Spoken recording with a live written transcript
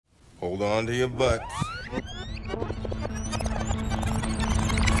Hold on to your butts.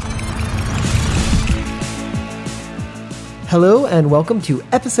 Hello and welcome to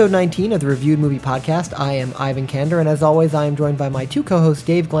episode 19 of the Reviewed Movie Podcast. I am Ivan Kander, and as always, I am joined by my two co-hosts,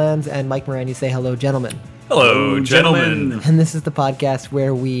 Dave Glanz and Mike Moran. Say hello, gentlemen. Hello, gentlemen. And this is the podcast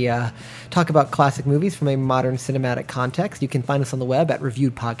where we talk about classic movies from a modern cinematic context. You can find us on the web at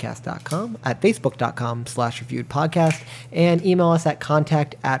reviewedpodcast.com, at facebook.com/reviewedpodcast, and email us at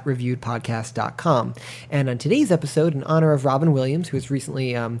contact@reviewedpodcast.com. And on today's episode, in honor of Robin Williams, who has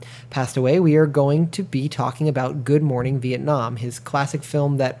recently passed away, we are going to be talking about Good Morning Vietnam, his classic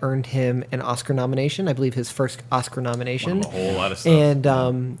film that earned him an Oscar nomination, I believe his first Oscar nomination. A whole lot of stuff.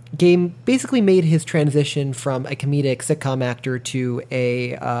 And Game basically made his transition from a comedic sitcom actor to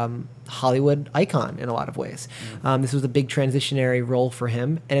a Hollywood icon in a lot of ways. This was a big transitionary role for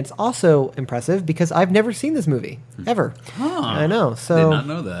him, and it's also impressive because I've never seen this movie ever. I know, so did not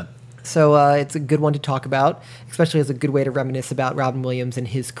know that. So it's a good one to talk about, especially as a good way to reminisce about Robin Williams and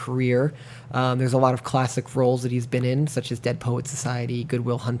his career. There's a lot of classic roles that he's been in, such as Dead Poet Society, Good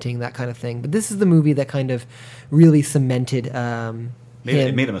Will Hunting, that kind of thing. But this is the movie that kind of really cemented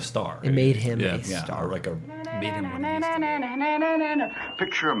It made him a star. It made him a Yeah, star. or like a Made him what he used to be.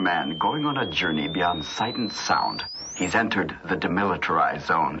 Picture a man going on a journey beyond sight and sound. He's entered the demilitarized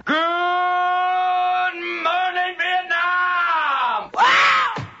zone. Good morning, Vietnam!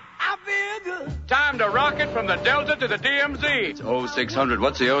 Wow! I feel good. Time to rocket from the Delta to the DMZ. It's 0600.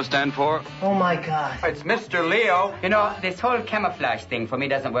 What's the O stand for? Oh, my God. It's Mr. Leo. You know, this whole camouflage thing for me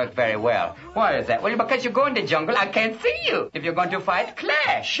doesn't work very well. Why is that? Well, because you go in the jungle, I can't see you. If you're going to fight,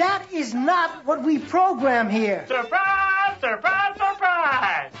 clash. That is not what we program here. Surprise, surprise,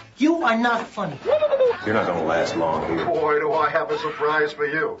 surprise! You are not funny. You're not gonna last long here. Boy, do I have a surprise for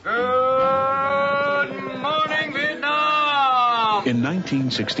you. Good morning, Vietnam! In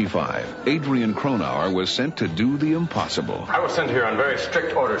 1965, Adrian Cronauer was sent to do the impossible. I was sent here on very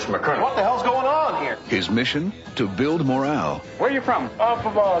strict orders from a colonel. What the hell's going on here? His mission? To build morale. Where are you from? I'm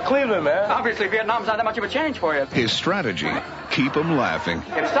from Cleveland, man. Obviously, Vietnam's not that much of a change for you. His strategy? Keep 'em laughing.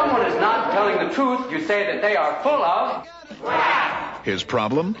 If someone is not telling the truth, you say that they are full of... His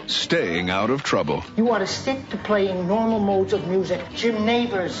problem? Staying out of trouble. You want to stick to playing normal modes of music. Jim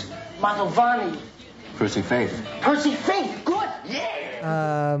Neighbors, Mantovani, Percy Faith. Percy Faith. Good.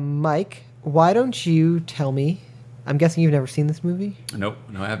 Mike, why don't you tell me? I'm guessing you've never seen this movie. Nope,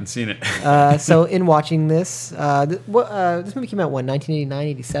 no, I haven't seen it. So in watching this, this movie came out, 1989,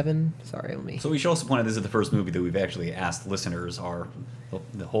 87? Sorry, let me... So we should also point out this is the first movie that we've actually asked listeners,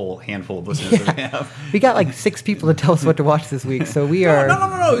 the whole handful of listeners that we have. We got like 6 people to tell us what to watch this week, so we are...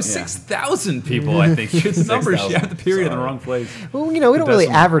 No, 6,000 people, I think. It's numbers, you have the period in the wrong place. Well, you know, we don't really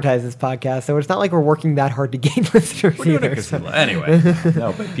advertise this podcast, so it's not like we're working that hard to gain listeners We're doing it either. because anyway.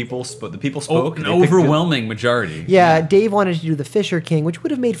 No, but the people spoke. An They picked overwhelming majority. Yeah, Dave wanted to do The Fisher King, which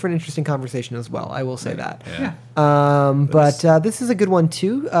would have made for an interesting conversation as well. I will say that. Yeah. But this is a good one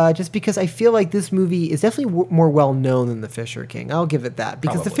too, just because I feel like this movie is definitely more well known than The Fisher King. I'll give it that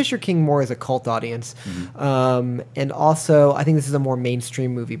because The Probably. Fisher King more is a cult audience, and also I think this is a more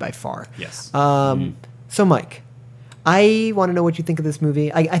mainstream movie by far. Yes. So Mike, I want to know what you think of this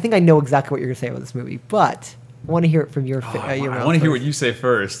movie. I think I know exactly what you're going to say about this movie, but I want to hear it from your. I want to hear what you say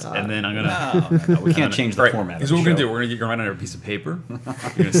first, and then I'm gonna. No, we can't change the Right, format. Here's of what the we're gonna show. do. You're gonna write on a piece of paper. You're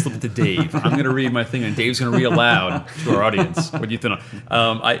gonna slip it to Dave. I'm gonna read my thing, and Dave's gonna read aloud to our audience. What do you think?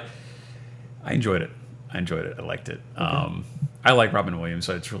 I enjoyed it. I liked it. I like Robin Williams,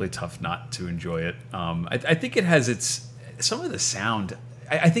 so it's really tough not to enjoy it. I think it has some of the sound.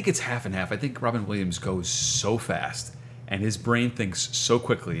 I think it's half and half. I think Robin Williams goes so fast, and his brain thinks so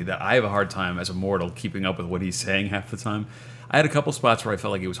quickly that I have a hard time as a mortal keeping up with what he's saying half the time. I had a couple spots where I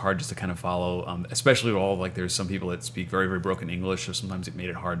felt like it was hard just to kind of follow, especially there's some people that speak very, very broken English, so sometimes it made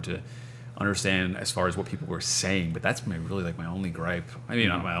it hard to understand as far as what people were saying. But that's really my only gripe. I mean,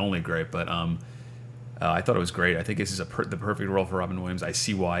 not my only gripe, but I thought it was great. I think this is the perfect role for Robin Williams. I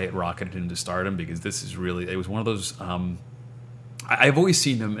see why it rocketed him to stardom, because this is really, it was one of those, I've always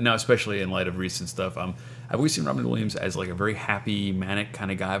seen him, now especially in light of recent stuff, I've always seen Robin Williams as like a very happy, manic kind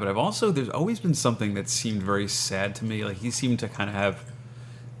of guy, but there's always been something that seemed very sad to me. Like he seemed to kind of have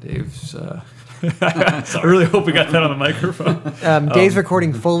Dave's, I really hope we got that on the microphone. Dave's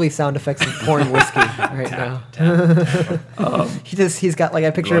recording Foley sound effects of pouring whiskey right now. He's got like I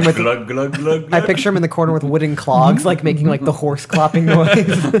picture him with I picture him in the corner with wooden clogs, like making like the horse clopping noise.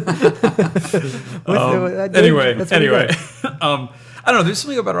 Anyway, I don't know. There's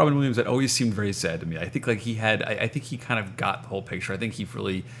something about Robin Williams that always seemed very sad to me. I think like I think he kind of got the whole picture. I think he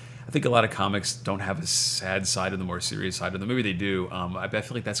really. I think a lot of comics don't have a sad side and the more serious side of them. Maybe they do. I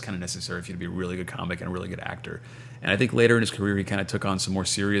feel like that's kind of necessary for you to be a really good comic and a really good actor. And I think later in his career, he kind of took on some more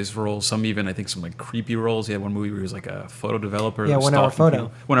serious roles. Some even, I think, some like creepy roles. He had one movie where he was like a photo developer. Yeah, 1 Hour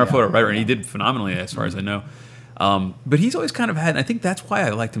Photo. 1 Hour Photo, right? And he did phenomenally, as far as I know. But he's always kind of had, and I think that's why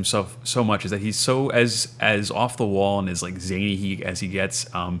I liked him so much, is that he's so as off the wall and as like zany as he gets.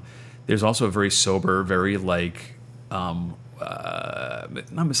 There's also a very sober, very like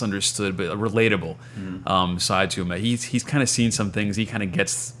not misunderstood, but a relatable side to him. He's kind of seen some things. He kind of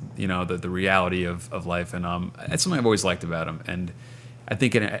gets the reality of life, and that's something I've always liked about him. And I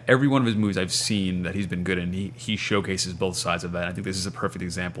think in every one of his movies I've seen that he's been good in, he showcases both sides of that. I think this is a perfect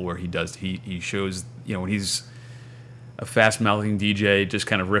example where he shows when he's a fast-mouthing DJ just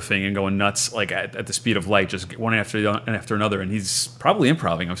kind of riffing and going nuts like at the speed of light, just one after another, and he's probably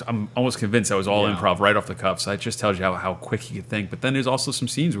improvising. I'm almost convinced that was all improv right off the cuff, so it just tells you how quick he could think. But then there's also some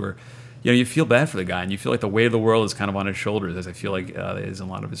scenes where you feel bad for the guy, and you feel like the weight of the world is kind of on his shoulders, as I feel like it is in a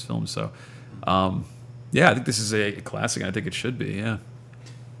lot of his films. So I think this is a classic, and I think it should be, yeah.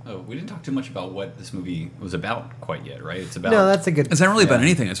 Oh, we didn't talk too much about what this movie was about quite yet, right? It's about... No, that's a good... It's not really about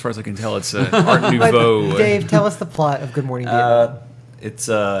anything, as far as I can tell. It's Art Nouveau. Dave, tell us the plot of Good Morning Vietnam. It's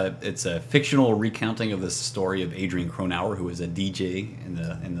a fictional recounting of the story of Adrian Cronauer, who was a DJ in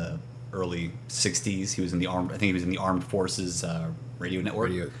the early '60s. He was in the Armed Forces radio network.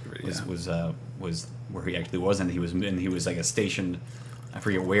 Was where he actually was, and he was like a stationed, I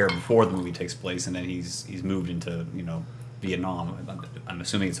forget where, before the movie takes place, and then he's moved into Vietnam. I'm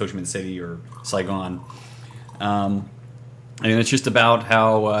assuming it's Ho Chi Minh City or Saigon. And it's just about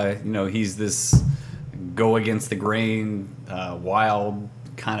how he's this go against the grain, wild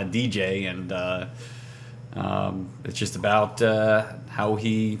kind of DJ, and it's just about how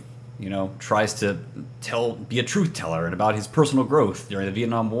he tries to be a truth teller, and about his personal growth during the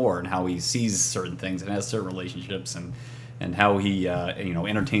Vietnam War, and how he sees certain things and has certain relationships, and how he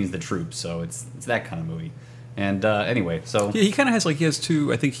entertains the troops. So it's that kind of movie. And anyway, so yeah, he kind of has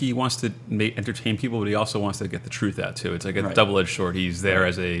two. I think he wants to entertain people, but he also wants to get the truth out too. It's like a double-edged sword. He's there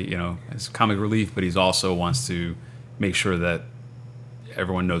as as comic relief, but he's also wants to make sure that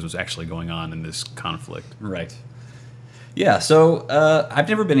everyone knows what's actually going on in this conflict. Right. Yeah. So I've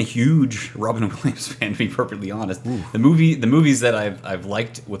never been a huge Robin Williams fan, to be perfectly honest. Ooh. The movies that I've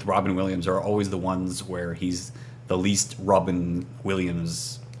liked with Robin Williams are always the ones where he's the least Robin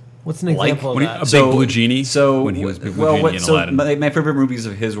Williams. What's an example of that? A Big Blue Genie? When he was Big Blue Genie in Aladdin. My favorite movies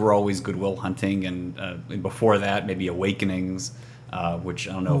of his were always Good Will Hunting, and before that, maybe Awakenings, which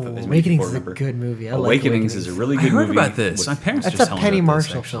I don't know if Awakenings is a good movie. Awakenings is a really good movie. I heard about this. My parents just That's told a Penny me about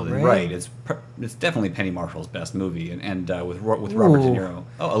Marshall this, film, actually. right? Right. It's definitely Penny Marshall's best movie, and with Robert De Niro.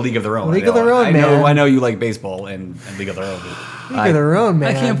 Oh, A League of Their Own. League of Their Own, man. I know you like baseball and League of Their Own. League of Their Own,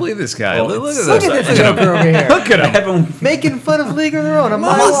 man. I can't believe this guy. Well, look at this joker over here. Look at him. Making fun of League of Their Own. I'm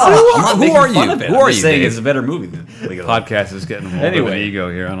not Who are you? fun of it. Who I'm are just you, saying Dave? it's a better movie than League of Their Own. Podcast is getting a little bit of an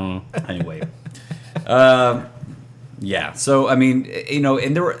ego here. I don't know. Anyway. Yeah. So I mean,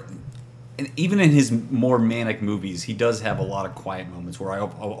 and there were, and even in his more manic movies, he does have a lot of quiet moments where I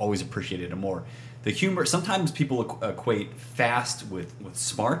always appreciated him more. The humor. Sometimes people equate fast with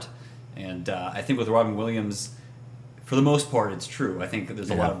smart, and I think with Robin Williams, for the most part, it's true. I think that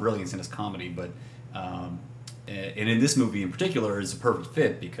there's a lot of brilliance in his comedy, but and in this movie in particular, is a perfect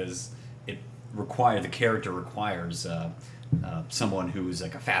fit because the character requires someone who's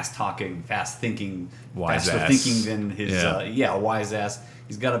like a fast-talking, fast-thinking, faster thinking than his a wise ass.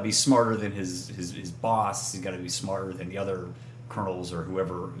 He's got to be smarter than his boss. He's got to be smarter than the other colonels or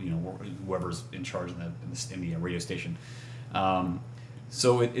whoever's in charge in the radio station.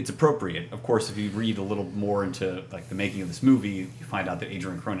 So it's appropriate. Of course, if you read a little more into like the making of this movie, you find out that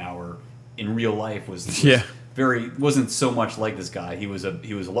Adrian Cronauer in real life wasn't so much like this guy. He was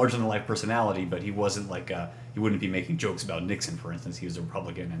a larger than life personality, but he wasn't like he wouldn't be making jokes about Nixon, for instance. He was a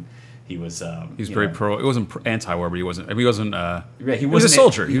Republican, and he was very pro. It wasn't anti-war, but he wasn't. He was a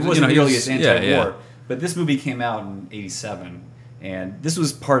soldier. He wasn't really anti-war. Yeah. But this movie came out in '87, and this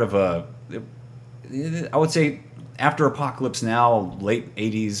was part of I would say, after Apocalypse Now, late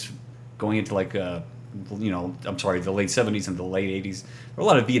 '80s, going into like the late '70s and the late '80s. There were a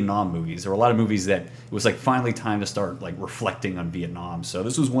lot of Vietnam movies. There were a lot of movies that it was like finally time to start like reflecting on Vietnam. So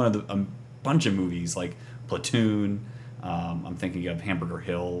this was one of a bunch of movies like Platoon. I'm thinking of Hamburger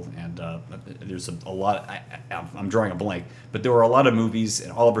Hill, and there's a lot. I'm drawing a blank, but there were a lot of movies,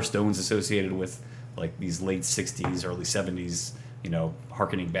 and Oliver Stone's associated with like these late '60s, early '70s.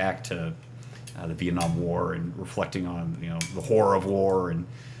 Harkening back to the Vietnam War and reflecting on the horror of war,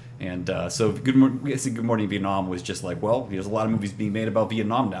 And so Good Morning Vietnam was just like, well, there's a lot of movies being made about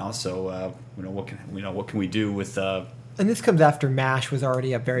Vietnam now, so what can we do with? And this comes after MASH was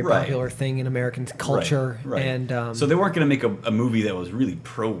already a very popular thing in American culture, right. And so they weren't going to make a movie that was really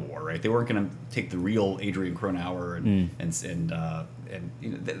pro-war, right? They weren't going to take the real Adrian Cronauer and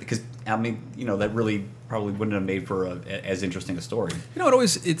because I mean, that really probably wouldn't have made for as interesting a story.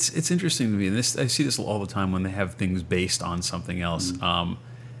 It's interesting to me. And I see this all the time when they have things based on something else.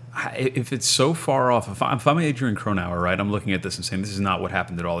 If it's so far off, if I'm Adrian Cronauer, right, I'm looking at this and saying, this is not what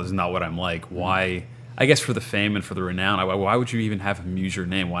happened at all. This is not what I'm like. Why? I guess for the fame and for the renown, why would you even have him use your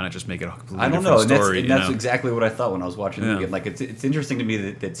name? Why not just make it a completely different story? And that's exactly what I thought when I was watching the movie. Like, it's interesting to me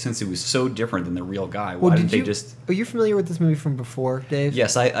that since it was so different than the real guy, why didn't they just... Are you familiar with this movie from before, Dave?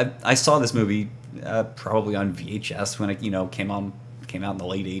 Yes, I saw this movie probably on VHS when it came out in the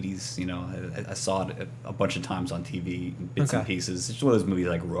late 80s. I saw it a bunch of times on TV, bits and pieces. It's one of those movies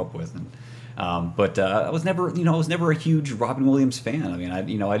I grew up with. But I was never a huge Robin Williams fan. I mean, I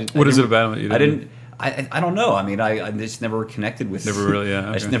didn't... What is it about? I don't know. I mean, I just never connected with. Never really, yeah. Okay.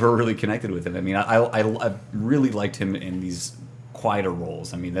 I just never really connected with him. I mean, I really liked him in these quieter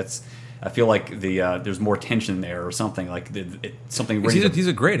roles. I mean, I feel like there's more tension there or something like something. He's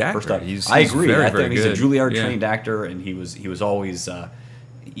a great actor. I agree. Very, very he's good. a Juilliard trained actor, and he was always,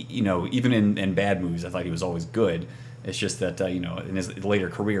 even in bad movies, I thought he was always good. It's just that in his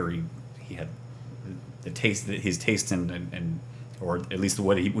later career, he had his taste and or at least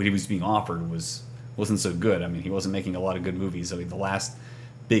what he was being offered wasn't so good. I mean, he wasn't making a lot of good movies. I mean, the last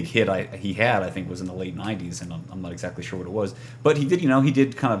big hit he had, I think, was in the late 90s, and I'm not exactly sure what it was. But he did,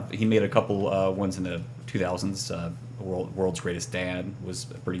 he made a couple ones in the 2000s. World's Greatest Dad was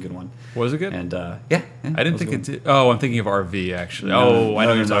a pretty good one. Was it good? And yeah, I didn't think it did. Oh, I'm thinking of RV, actually. I know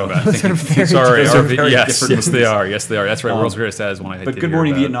what you're talking about. Sorry, RV. Yes, they are. Yes, they are. That's right. World's Greatest Dad is one I hate to hear about. But Good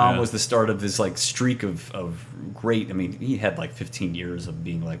Morning Vietnam was the start of this streak of great. I mean, he had 15 years of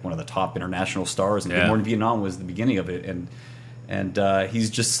being one of the top international stars, and Good Morning Vietnam was the beginning of it. And he's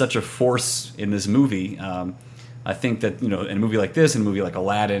just such a force in this movie. I think that in a movie like this, in a movie like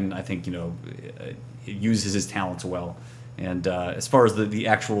Aladdin, I think it uses his talents well. And as far as the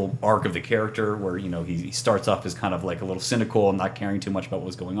actual arc of the character, where he starts off as kind of like a little cynical and not caring too much about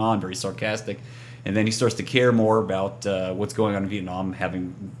what's going on, very sarcastic, and then he starts to care more about what's going on in Vietnam,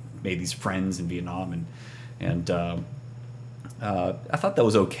 having made these friends in Vietnam, and I thought that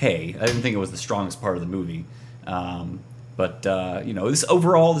was okay. I didn't think it was the strongest part of the movie. But this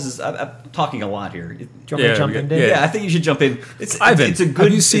overall, I'm talking a lot here. Do you want me to jump in, Dave? Yeah, I think you should jump in. It's a good.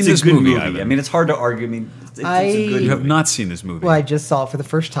 Have you seen this movie? I mean, it's hard to argue. I mean, it's a good movie. You have not seen this movie. Well, I just saw it for the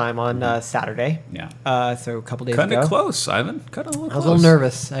first time on Saturday. Yeah. So a couple days ago. Kind of close, Ivan. Kind of a little close. I was a little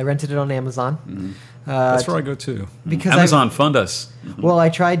nervous. I rented it on Amazon. Mm-hmm. That's where I go too. Because Amazon, fund us. Well, I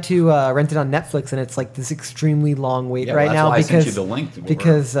tried to rent it on Netflix, and it's this extremely long wait now. Because I sent you the link.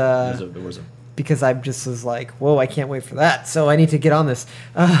 Because I just was like, whoa, I can't wait for that. So I need to get on this.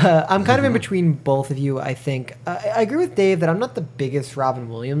 I'm kind of in between both of you, I think. I agree with Dave that I'm not the biggest Robin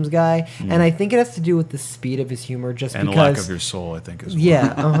Williams guy, and I think it has to do with the speed of his humor, and the lack of your soul, I think, as well.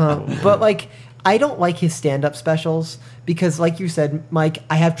 Yeah, but I don't like his stand-up specials because, like you said, Mike,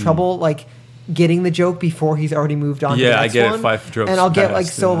 I have trouble getting the joke before he's already moved on to the next one. I get it. 5 jokes. And I'll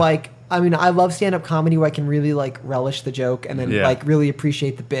get I mean, I love stand-up comedy where I can really relish the joke and then really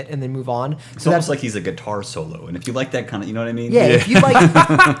appreciate the bit and then move on. It's almost like he's a guitar solo, and if you like that kind of, you know what I mean? Yeah. If you like,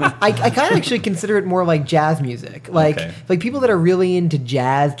 I kind of actually consider it more like jazz music. Like people that are really into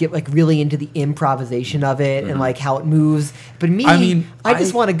jazz get really into the improvisation of it and how it moves. But me, I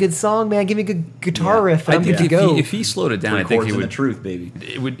just want a good song, man. Give me a good guitar riff, and I'm good to go. If he slowed it down, I think he would. The truth, baby.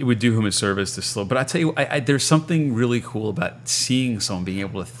 It would do him a service to slow. But I tell you, there's something really cool about seeing someone being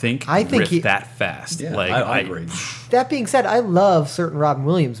able to think. I think that fast. Yeah, I agree. That being said, I love certain Robin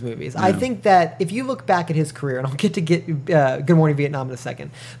Williams movies. I think that if you look back at his career, and I'll get to Good Morning Vietnam in a second,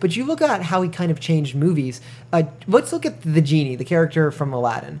 but you look at how he kind of changed movies. Let's look at the genie, the character from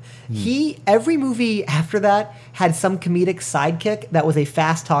Aladdin. Every movie after that had some comedic sidekick that was a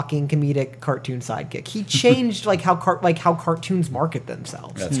fast-talking comedic cartoon sidekick. He changed how cartoons market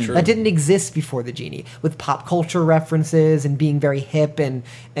themselves. That's true. That didn't exist before the genie, with pop culture references and being very hip and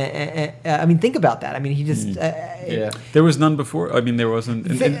I mean, think about that. I mean, he just there was none before. I mean, there wasn't.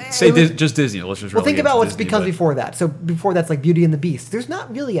 Just Disney. Let's just. Well, think about what's becomes before that. So before that's like Beauty and the Beast. There's not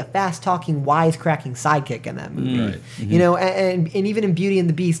really a fast talking, wisecracking sidekick in that movie. Right. You know, and even in Beauty and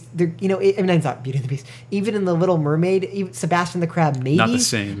the Beast, there, I mean, it's not Beauty and the Beast. Even in The Little Mermaid, even Sebastian the Crab, maybe not the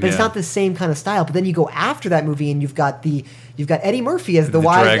same, but it's not the same kind of style. But then you go after that movie, and you've got you've got Eddie Murphy as the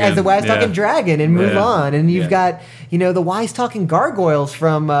dragon. wise talking dragon in Mulan, and you've Yeah. got the wise talking gargoyles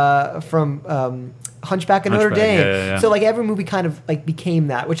from Hunchback of Notre Dame. Yeah. So like every movie kind of like became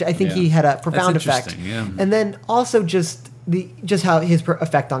that, which I think Yeah. he had a profound That's effect. interesting, yeah. And then also just how his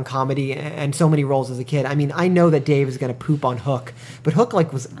effect on comedy and so many roles as a kid. I mean, I know that Dave is going to poop on Hook, but Hook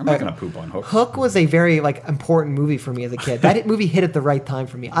was I'm not gonna poop on Hook. Hook was a very like important movie for me as a kid. That movie hit at the right time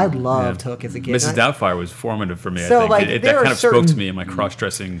for me. I loved Hook as a kid. Mrs. Doubtfire was formative for me. So, I think like, that there are kind of spoke to certain- me in my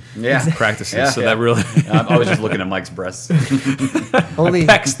cross-dressing Yeah. practices. Yeah, so yeah. that really I was just looking at Mike's breasts. only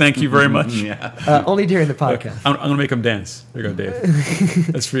pecs. Thank you very much. Yeah. only during the podcast. I'm gonna make him dance. There you go, Dave.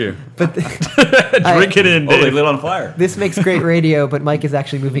 That's for you. But Drink it in, Oh, they Dave. lit on fire. this makes great radio, but Mike is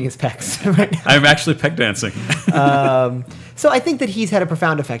actually moving his pecs right now. I'm actually peck dancing. So I think that he's had a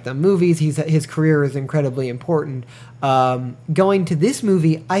profound effect on movies. His career is incredibly important. Going to this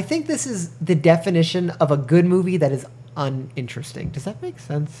movie, I think this is the definition of a good movie that is uninteresting. Does that make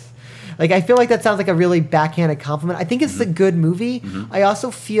sense? Like, I feel like that sounds like a really backhanded compliment. I think it's a good movie. I also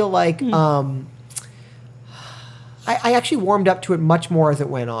feel like I actually warmed up to it much more as it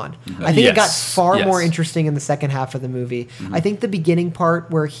went on. I think it got Yes. far Yes. more interesting in the second half of the movie. I think the beginning part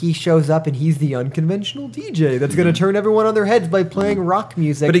where he shows up and he's the unconventional DJ that's going to turn everyone on their heads by playing rock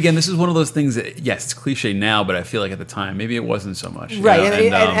music. But again, this is one of those things that, yes, it's cliche now, but I feel like at the time, maybe it wasn't so much. you Right, know,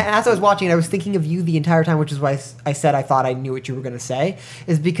 and as I was watching it, I was thinking of you the entire time, which is why I said I thought I knew what you were going to say,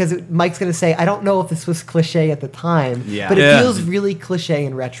 is because Mike's going to say, I don't know if this was cliche at the time, Yeah. but it Yeah. feels really cliche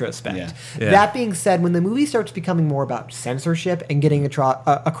in retrospect. Yeah. That being said, when the movie starts becoming more about censorship and getting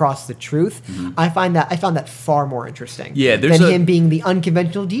across the truth, I found that far more interesting Yeah, there's than a- him being the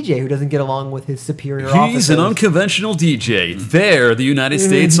unconventional DJ who doesn't get along with his superior He's officers. an unconventional DJ. They're the United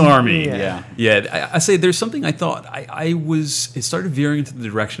States Army. Yeah. Yeah. I say there's something I thought it started veering into the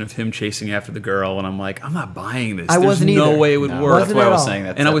direction of him chasing after the girl, and I'm like, I'm not buying this. I There's wasn't no either. way it would No, work. that's why I at was all. saying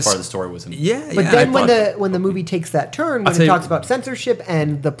that. And I that was- part of the story wasn't. Yeah, But yeah, then I thought- when the movie takes that turn, when tell it you- talks about censorship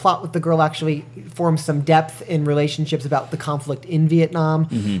and the plot with the girl actually forms some depth in relationships about the conflict in Vietnam,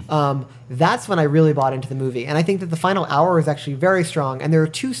 that's when I really bought into the movie. And I think that the final hour is actually very strong. And there are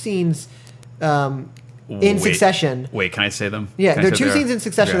two scenes in Wait. succession. Wait, can I say them? Yeah, Can I there are say two scenes in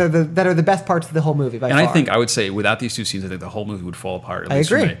succession Okay. that are the best parts of the whole movie by And far. I think I would say without these two scenes, I think the whole movie would fall apart. At I least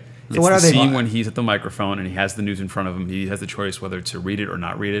for agree. me. So It's what the are they? scene when he's at the microphone and he has the news in front of him. He has the choice whether to read it or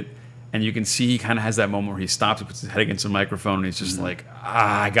not read it. And you can see he kind of has that moment where he stops, he puts his head against the microphone, and he's just like,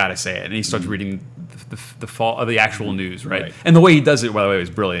 I gotta say it. And he starts reading the fall of the actual news, right? And the way he does it, by the way, was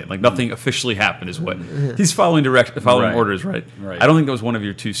brilliant. Like nothing officially happened is what he's following Right. orders, right? Right. I don't think that was one of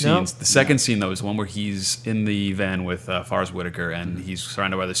your two scenes. No. The second scene though is one where he's in the van with Forrest Whitaker, and he's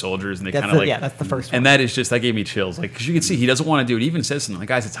surrounded by the soldiers, and they That's kind of the- like that's the first one. And that is just that gave me chills, like because you can see he doesn't want to do it. He even says something like,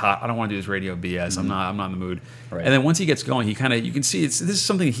 "Guys, it's hot. I don't want to do this radio BS. I'm not in the mood." Right. And then once he gets going, he kind of you can see this is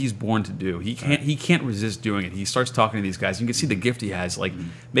something that he's born to do. He can't resist doing it. He starts talking to these guys. You can see the gift he has, like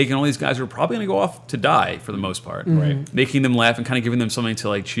making all these guys who are probably going to go off to die for the most part, Right. making them laugh and kind of giving them something to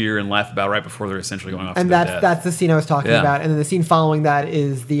like cheer and laugh about right before they're essentially going off. And to their that's death. that's the scene I was talking Yeah. about. And then the scene following that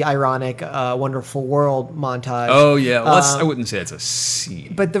is the ironic Wonderful World montage. Oh yeah, well, I wouldn't say it's a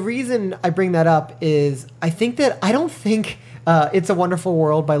scene. But the reason I bring that up is I don't think It's a Wonderful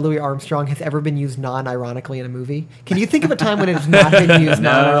World by Louis Armstrong has ever been used non-ironically in a movie. Can you think of a time when it has not been used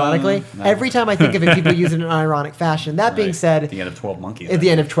non-ironically? No. Every time I think of it, people use it in an ironic fashion. That being said, At the end of 12 Monkeys. at the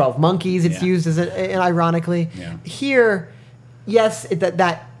end of 12 Monkeys, it's Yeah. used as ironically. Yeah. Here, yes,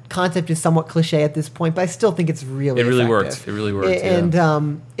 that concept is somewhat cliche at this point, but I still think it's really It really effective. worked. It really worked,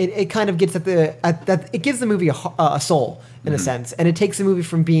 And it kind of gets at that. It gives the movie a soul in a sense, and it takes the movie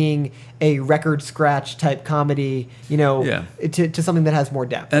from being a record scratch type comedy, to something that has more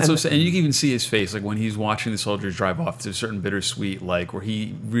depth. That's And- what I'm saying. And you can even see his face, like when he's watching the soldiers drive off. There's a certain bittersweet, like where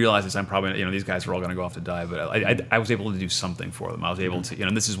he realizes I'm probably, these guys are all going to go off to die, but I was able to do something for them. I was able to,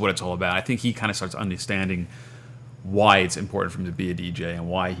 and this is what it's all about. I think he kind of starts understanding why it's important for him to be a DJ and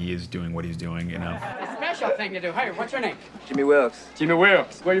why he is doing what he's doing. Special thing to do. Hey, what's your name? Jimmy Wilkes. Jimmy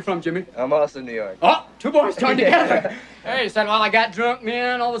Wilkes. Where you from, Jimmy? I'm also in New York. Oh, two boys joined together. Hey, son, while I got drunk,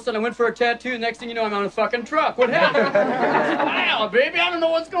 man, all of a sudden I went for a tattoo. Next thing you know, I'm on a fucking truck. What happened? Wow, baby, I don't know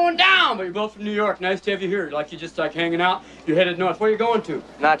what's going down. But you're both from New York. Nice to have you here. Like you just like hanging out. You're headed north. Where you going to?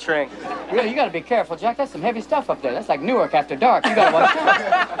 Not Trink. Yeah, you gotta be careful, Jack. That's some heavy stuff up there. That's like Newark after dark. You gotta watch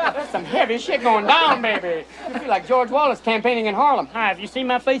out. That's some heavy shit going down, baby. You feel like George Wallace campaigning in Harlem. Hi, have you seen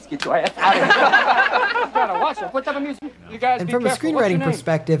my face? Get your ass out of here. You gotta watch it. What type of music? You guys And be from a careful. What's your screenwriting name?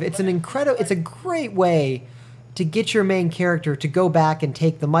 perspective, it's a great way to get your main character to go back and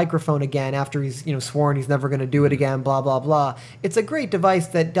take the microphone again after he's sworn he's never going to do it again, blah blah blah. It's a great device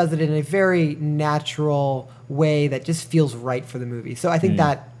that does it in a very natural way that just feels right for the movie. So I think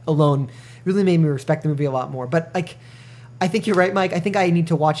that alone really made me respect the movie a lot more. But like, I think you're right, Mike. I think I need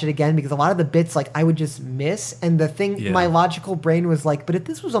to watch it again because a lot of the bits like I would just miss, and the thing my logical brain was like, but if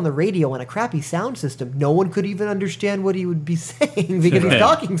this was on the radio on a crappy sound system, no one could even understand what he would be saying because he's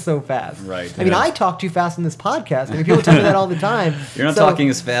talking so fast. Right. I mean, I talk too fast in this podcast. I mean, people tell me that all the time. You're not talking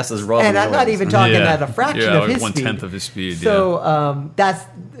as fast as Robin and I'm not Williams. even talking at a fraction of like his speed. 1/10 of his speed. So that's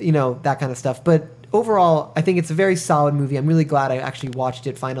that kind of stuff. But overall, I think it's a very solid movie. I'm really glad I actually watched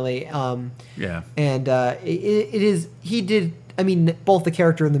it finally. And it is. He did. I mean, both the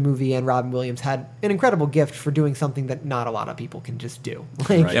character in the movie and Robin Williams had an incredible gift for doing something that not a lot of people can just do.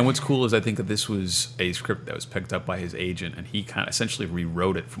 Right. And what's cool is I think that this was a script that was picked up by his agent, and he kind of essentially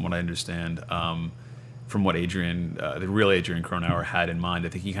rewrote it, from what I understand, from what Adrian, the real Adrian Cronauer, had in mind. I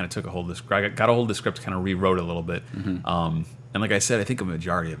think he kind of took a hold of this, got a hold of the script, kind of rewrote it a little bit. And like I said, I think a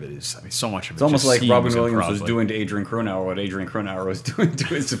majority of it is, I mean, so much of it. It's almost like Robin Williams was improv, doing to Adrian Cronauer what Adrian Cronauer was doing to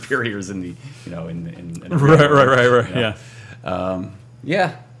his superiors in the, in the right.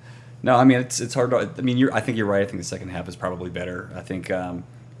 Yeah. No, I mean it's hard to. I mean, I think you're right. I think the second half is probably better. I think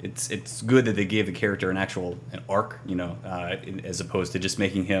it's good that they gave the character an arc, as opposed to just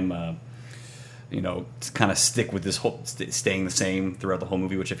making him, kind of stick with this whole staying the same throughout the whole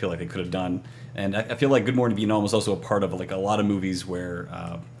movie, which I feel like they could have done. And I feel like Good Morning Vietnam was also a part of like a lot of movies where.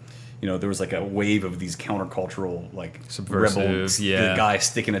 There was like a wave of these countercultural, like subversive, rebel, the guy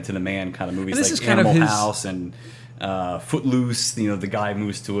sticking it to the man kind of movies, and this like is kind Animal of House and Footloose. The guy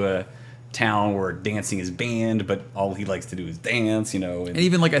moves to a town where dancing is banned, but all he likes to do is dance. And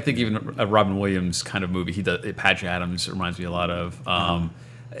even like I think even a Robin Williams kind of movie, he does. Patch Adams reminds me a lot of.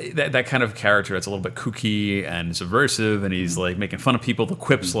 That kind of character that's a little bit kooky and subversive, and he's like making fun of people. The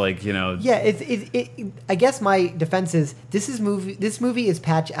quips, like Yeah, I guess my defense is this movie is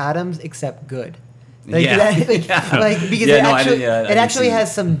Patch Adams except good. Like, because it actually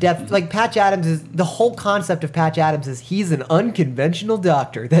has some depth. Like Patch Adams is the whole concept of Patch Adams is he's an unconventional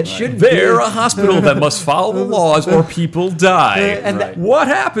doctor that shouldn't. They're a hospital that must follow the laws or people die. What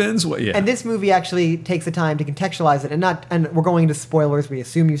happens? And this movie actually takes the time to contextualize it, and we're going into spoilers. We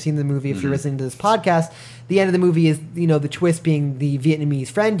assume you've seen the movie if you're listening to this podcast. The end of the movie is the twist being the Vietnamese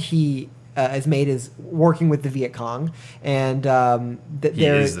friend he has made is working with the Viet Cong, and he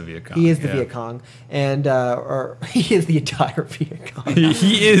is the Viet Cong. He is the Viet Cong, and or he is the entire Viet Cong.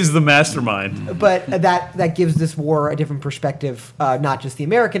 He is the mastermind. But that gives this war a different perspective, not just the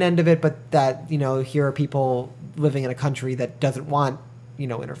American end of it, but that here are people living in a country that doesn't want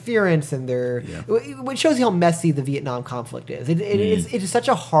interference, and it shows you how messy the Vietnam conflict is. It is such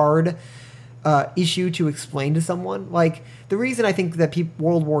a hard issue to explain to someone. Like the reason I think that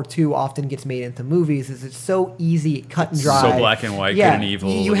World War II often gets made into movies is it's so easy, cut and dry, so black and white, good and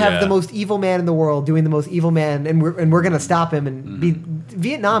evil. You have the most evil man in the world doing the most evil man, and we're gonna stop him. And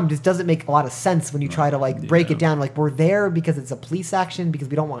Vietnam just doesn't make a lot of sense when you try to break it down. Like we're there because it's a police action, because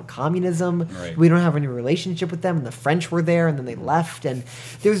we don't want communism. Right. We don't have any relationship with them, and the French were there, and then they left, and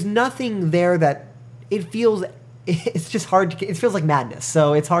there's nothing there that it feels. It's just hard to. It feels like madness.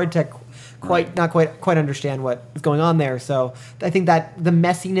 So it's hard to. Not quite understand what is going on there. So I think that the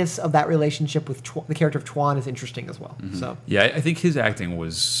messiness of that relationship with the character of Tuan is interesting as well. So I think his acting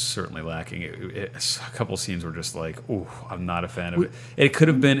was certainly lacking. A couple scenes were just like, ooh, I'm not a fan of it. It could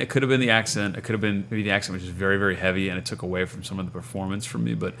have been the accent. It could have been maybe the accent was just very, very heavy, and it took away from some of the performance from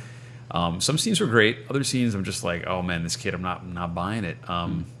me. But some scenes were great. Other scenes, I'm just like, oh man, this kid, I'm not buying it.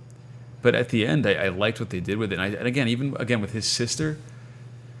 But at the end, I liked what they did with it. And again with his sister.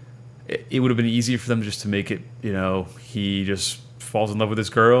 It would have been easier for them just to make it, he just falls in love with this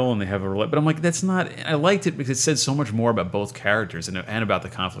girl and they have a relationship. But I'm like, that's not. I liked it because it said so much more about both characters and about the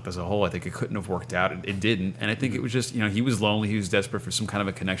conflict as a whole. I think it couldn't have worked out. It didn't, and I think it was just, he was lonely. He was desperate for some kind of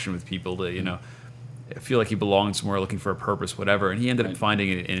a connection with people to, feel like he belonged somewhere, looking for a purpose, whatever. And he ended up finding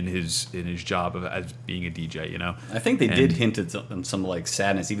it in his job as being a DJ. I think they did hint at some like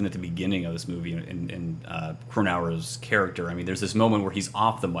sadness even at the beginning of this movie in Cronauer's character. I mean, there's this moment where he's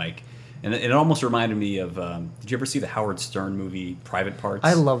off the mic. And it almost reminded me of, did you ever see the Howard Stern movie, Private Parts?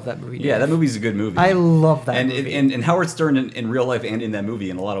 I love that movie. Yeah, that movie's a good movie. I love that movie. And Howard Stern in real life and in that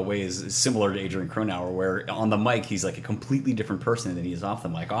movie, in a lot of ways, is similar to Adrian Cronauer, where on the mic, he's like a completely different person than he is off the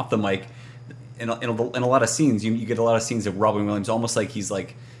mic. Off the mic, in a lot of scenes, you get a lot of scenes of Robin Williams, almost like he's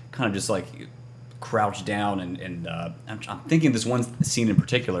like, kind of just like crouched down. And I'm thinking this one scene in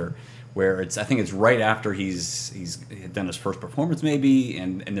particular, where I think it's right after he's done his first performance maybe,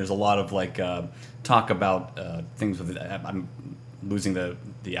 and there's a lot of like talk about things with I'm losing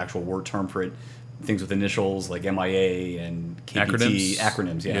the actual word term for it. Things with initials like MIA and KPT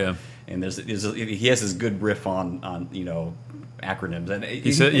acronyms. Yeah. And he has this good riff on acronyms, and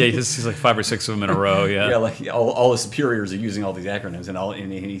he said, he's like 5 or 6 of them in a row. Yeah, like all his superiors are using all these acronyms,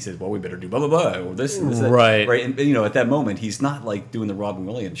 and he says, well, we better do blah blah blah or this and this. Right. And at that moment, he's not like doing the Robin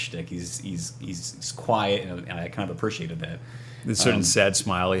Williams shtick. He's quiet, and I kind of appreciated that. The certain sad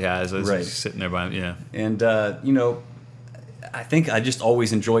smile he has as he's sitting there by him. Yeah, and I think I just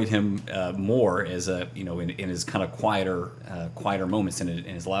always enjoyed him more as in his kind of quieter moments and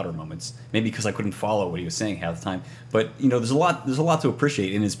in his louder moments. Maybe because I couldn't follow what he was saying half the time. But there's a lot to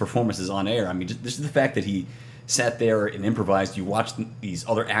appreciate in his performances on air. I mean, just the fact that he sat there and improvised. You watched these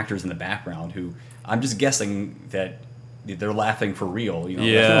other actors in the background who I'm just guessing that they're laughing for real.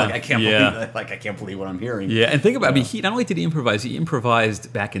 I can't believe what I'm hearing. Yeah, and think about, he not only did he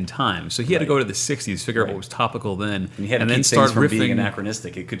improvised back in time, so he had to go to the '60s, figure out what was topical then, and he had to then keep start things from riffing. being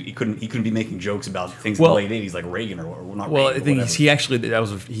anachronistic. He couldn't be making jokes about things in the late '80s like Reagan or not. Well, Reagan, the thing is, he actually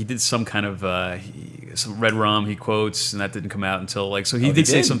he did some kind of some Red Rum he quotes, and that didn't come out until so he did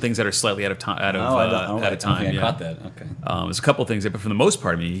say some things that are slightly out of time. I caught that. Okay, there's a couple of things, but for the most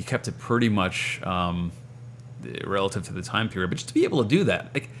part, he kept it pretty much. Relative to the time period, but just to be able to do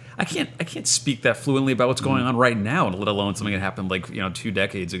that, I can't speak that fluently about what's going on right now, and let alone something that happened 2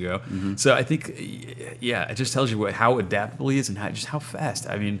 decades ago. Mm-hmm. So I think, it just tells you how adaptable he is and how fast.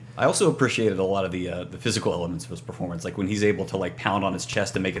 I mean, I also appreciated a lot of the physical elements of his performance, like when he's able to pound on his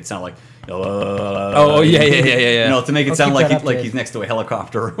chest to make it sound like, yeah, to make it sound like he's next to a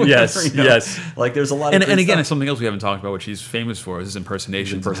helicopter. Or whatever, yes. Like there's a lot. And again, it's something else we haven't talked about, which he's famous for, is his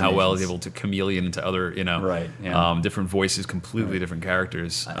impersonations and how well he's able to chameleon into other, different voices, completely different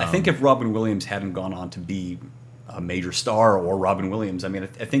characters. I think if Robin Williams hadn't gone on to be a major star, or Robin Williams, I mean,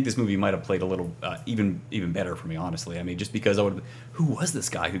 I think this movie might have played a little even better for me, honestly. I mean, just because who was this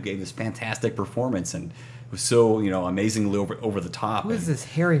guy who gave this fantastic performance and was so amazingly over the top? Who is this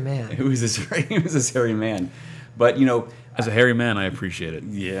hairy man? Who is this hairy man? But as a hairy man, I appreciate it.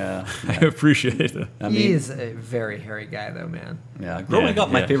 Yeah, I appreciate it. He is a very hairy guy, though, man. Yeah, growing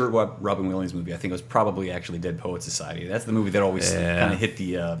up, my favorite Robin Williams movie, I think, was probably actually Dead Poets Society. That's the movie that always kind of hit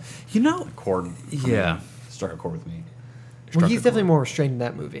the chord. Yeah, struck a chord with me. Well, he's definitely more restrained in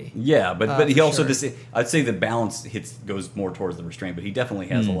that movie. Yeah, but he also just, I'd say the balance goes more towards the restraint, but he definitely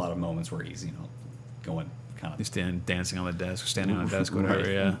has a lot of moments where he's going. He's dancing on the desk, standing on the desk,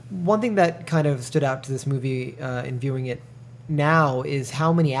 whatever. Yeah. One thing that kind of stood out to this movie in viewing it now is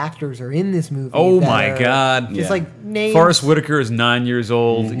how many actors are in this movie. Oh my God! Just names. Forrest Whitaker is 9 years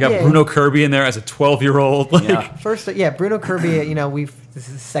old. You got Bruno Kirby in there as a 12-year-old. Bruno Kirby. This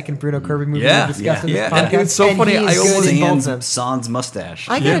is the second Bruno Kirby movie we've discussed in this podcast. It's so funny. I almost Sans mustache.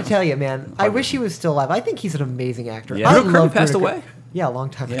 I gotta tell you, man. I wish he was still alive. I think he's an amazing actor. Yeah. Bruno Kirby passed away. Yeah, a long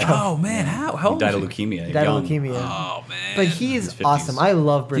time ago. Oh man, how old? He died of leukemia. He died of leukemia. Oh man, but he's awesome. I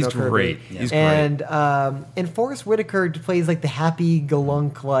love Bruno Kirby. Great. He's great. And Forrest Whitaker plays the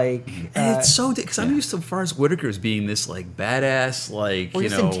happy-go-lunk and it's so because I'm used to Forrest Whitaker as being this badass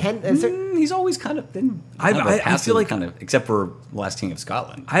he's always kind of been. I feel like except for Last King of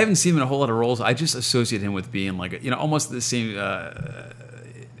Scotland. I haven't seen him in a whole lot of roles. I just associate him with being almost the same.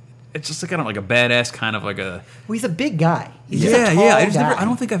 It's just kind of like a badass, kind of like a. Well, he's a big guy. He's I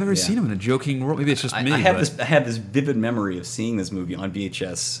don't think I've ever seen him in a joking role. Maybe it's just me. I have this vivid memory of seeing this movie on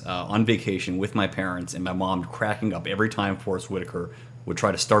VHS on vacation with my parents and my mom cracking up every time Forrest Whitaker would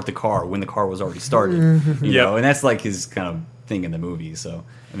try to start the car when the car was already started. And that's like his kind of thing in the movie. So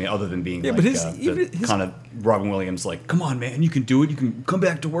I mean, other than being his kind of Robin Williams, come on, man, you can do it. You can come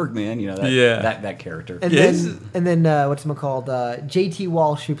back to work, man. That character. And then what's it called? J.T.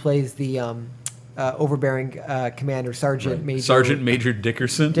 Walsh, who plays the overbearing commander, Sergeant Major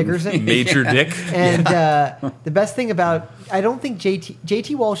Dickerson. Major Dick. And the best thing about, I don't think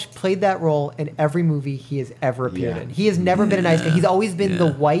J.T. Walsh played that role in every movie he has ever appeared in. He has never been a nice guy. He's always been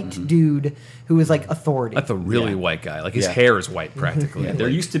the white dude who is authority. Like the really white guy. His hair is white practically. There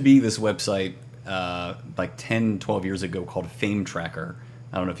used to be this website 10, 12 years ago called Fame Tracker.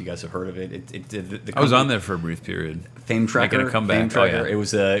 I don't know if you guys have heard of it. I was on there for a brief period. Fame Tracker. Making a comeback. Fame Tracker. It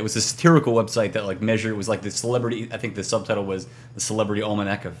was a satirical website that measured. It was the celebrity. I think the subtitle was the Celebrity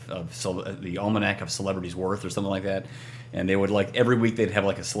Almanac the Almanac of Celebrities' Worth or something like that. And they would every week they'd have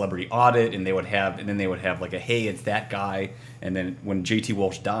a celebrity audit, and then they would have a hey, it's that guy. And then when J.T.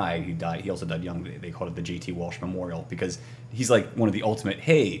 Walsh died, he also died young. They called it the J.T. Walsh Memorial because he's one of the ultimate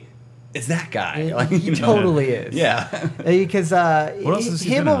hey. it's that guy. He, Like, he you know? totally is. Yeah. Because What else has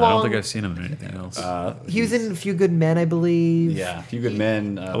he him been in? I don't along, think I've seen him in anything else. he was in A Few Good Men, I believe. Yeah, A Few Good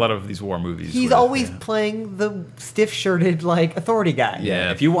Men. A lot of these war movies. He's where- always playing the stiff-shirted like authority guy.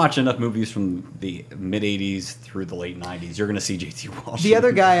 Yeah, if you watch enough movies from the mid '80s through the late '90s, you're going to see J.T. Walsh. The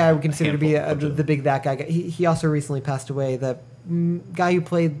other guy I would consider to be Handful of the big that guy. He also recently passed away. The guy who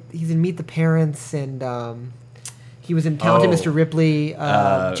played, he's in Meet the Parents, and he was in Talented Mr. Ripley.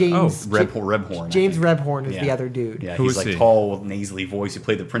 James Rebhorn. James Rebhorn is the other dude. Yeah, Who he's is like he? tall with nasally voice. He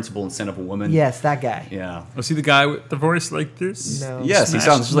played the principal in Son of a Woman. Yes, that guy. Yeah. Was he the guy with the voice like this? No. Yes, he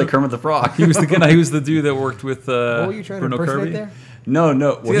sounds just like Kermit the Frog. He was the guy. He was the dude that worked with What were you trying Bruno to impersonate Kirby. there? No.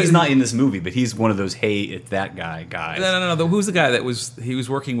 Well, Yeah, he's not in this movie, but he's one of those "Hey, it's that guy" guys. No. Who's the guy that was? He was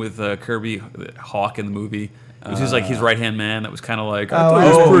working with Kirby Hawk in the movie. It was just like his right hand man. That was kind of like, I thought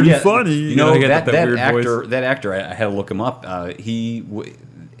it was pretty funny. You know, he had that weird actor. voice. That actor, I had to look him up.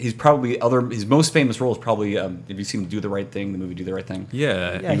 He's probably his most famous role is probably have you seen Do the Right Thing, the movie Do the Right Thing?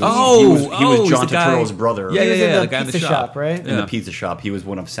 Yeah. Yeah, he he's- was John the guy- Turturro's brother. Yeah, He was in the guy in the pizza shop, right? In Yeah. the pizza shop. He was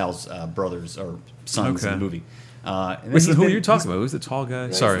one of Sal's brothers or sons in Okay. the movie. And then Wait, so he's who are been- you talking about? Who's the tall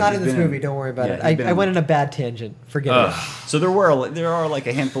guy? Sorry. It's not in this been in- movie. Don't worry about yeah, it. he's been I in- went on a bad tangent. Forget it. So there are like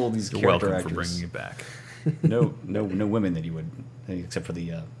a handful of these You're character welcome actors. for bringing it back. No women that you would, except for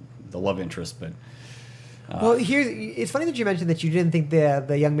the love interest. But Well, it's funny that you mentioned that you didn't think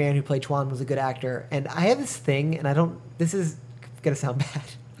the young man who played Chuan was a good actor, and I have this thing, and I don't. This is gonna sound bad,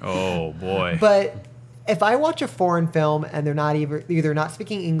 Oh boy. but if I watch a foreign film and they're not either not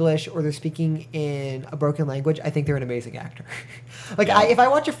speaking English or they're speaking in a broken language, I think they're an amazing actor. If I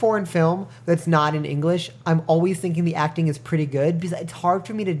watch a foreign film that's not in English, I'm always thinking the acting is pretty good because it's hard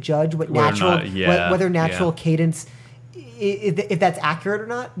for me to judge what Whether or natural not- yeah, whether natural yeah. cadence. If that's accurate or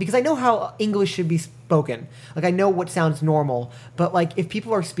not, because I know how English should be spoken. Like I know what sounds normal, but like if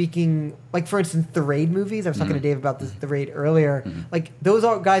people are speaking, like for instance, the Raid movies. I was talking to Dave about the Raid earlier. Like those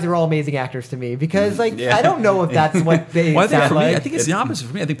guys are all amazing actors to me because like I don't know if that's what they Well, I think sound for like. me, I think it's the opposite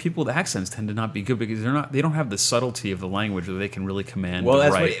for me. I think people with accents tend to not be good because they don't have the subtlety of the language that they can really command. well,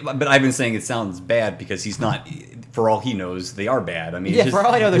 that's right. but I've been saying it sounds bad because he's not. For all he knows, they are bad. I mean, Yeah, it's for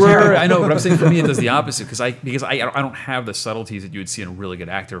all I know, they're Right, terrible. I know, but I'm saying for me it does the opposite because I don't have the subtleties that you would see in a really good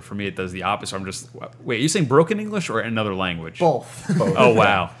actor. For me, it does the opposite. I'm just wait. Are you saying broken English or another language? Both. Oh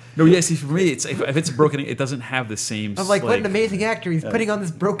wow. No, yeah. See, for me, it's if it's broken, it doesn't have the same. I'm like, what an amazing actor! He's putting on this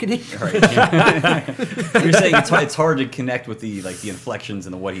broken English. You're saying it's hard to connect with the inflections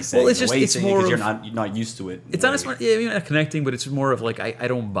and what he's saying. Well, it's the just way he's it's saying it, more 'cause of- you're not used to it. It's not as much, you're not connecting, but it's more of like I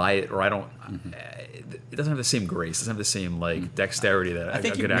don't buy it or I don't. It doesn't have the same grace. It doesn't have the same like dexterity that I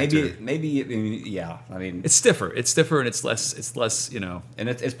think a good maybe actor. maybe I mean, yeah. I mean, It's stiffer. It's stiffer, and it's less. You know. and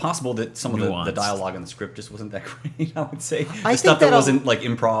it's possible that some of the Nuanced. dialogue in the script just wasn't that great. I would say I the think stuff that that'll- wasn't like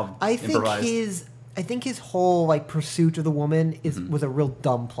improvised. I think his whole like pursuit of the woman was a real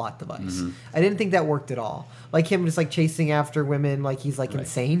dumb plot device. I didn't think that worked at all. Like him just like chasing after women like he's like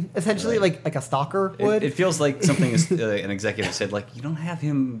insane essentially, like a stalker would. It feels like something an executive said, like, you don't have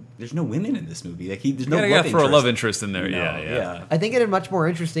him. There's no women in this movie. Like there's no You love gotta throw a interest. love interest in there. No, Yeah. I think it'd be much more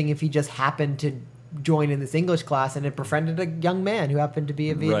interesting if he just happened to join in this English class and it befriended a young man who happened to be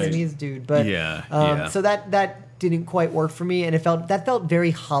a Vietnamese dude. But Yeah. so that didn't quite work for me, and it felt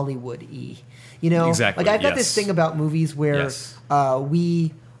very Hollywood-y. You know, Exactly, like I've got this yes. thing about movies where Yes.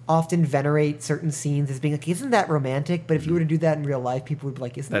 we often venerate certain scenes as being like, isn't that romantic? But if you were to do that in real life, people would be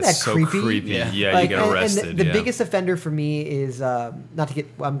like, isn't That's that so creepy? creepy. Yeah, you Like, get and arrested. the yeah. biggest offender for me is not to get.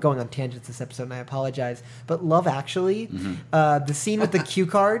 I'm going on tangents this episode, and I apologize. But Love Actually, the scene with the cue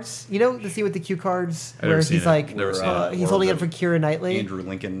cards. You know, the scene with the cue cards I've where never seen he's it. like, Never seen it. he's Or holding the it for Keira Knightley. Andrew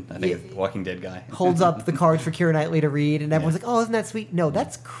Lincoln, I think, Yeah. Walking Dead guy, Holds up the cards for Keira Knightley to read, and everyone's like, "Oh, isn't that sweet?" No,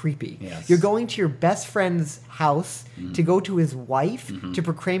 that's creepy. Yes. You're going to your best friend's house to go to his wife to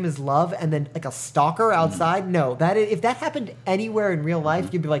proclaim his love, and then like a stalker outside. No, if that happened anywhere in real life,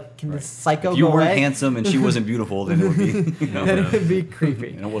 you'd be like, "Can this psycho If you go weren't away?" handsome and she wasn't beautiful, then it would be Then it would be creepy.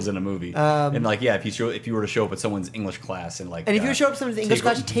 and it wasn't a movie. And like, yeah, if you were to show up at someone's English class and like, And if you show up to someone's English take-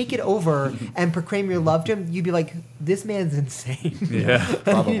 class, take it over and proclaim your love to him, you'd be like, "This man's insane." Yeah.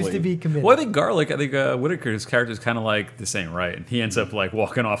 He needs to be committed. Well, I think Garlic. I think Whitaker's character is kind of like the same, right? And he ends up like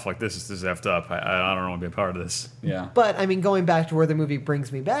walking off like this is effed up. I don't want to be a part of this. yeah. But I mean, going back to where the movie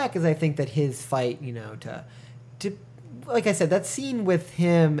brings me back is I think that his fight, to like I said, that scene with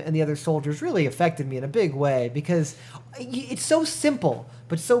him and the other soldiers really affected me in a big way because it's so simple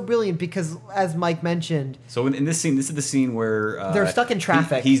but so brilliant. Because as Mike mentioned, So in this scene, this is the scene where They're stuck in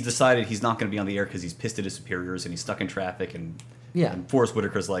traffic. He's decided he's not going to be on the air because he's pissed at his superiors and he's stuck in traffic. And Yeah. and Forrest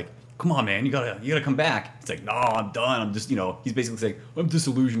Whitaker's like, come on, man, you gotta come back. It's like, no, I'm done. I'm just, he's basically saying, I'm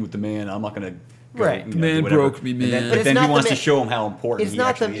disillusioned with the man. I'm not gonna. Right. The man broke me, man. But then he wants to show him how important it's he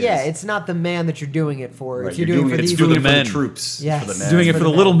not actually the is. it's not the man that you're doing it for. Right, It's you're doing it for these for the men. troops. Yes. For the men. Doing it for the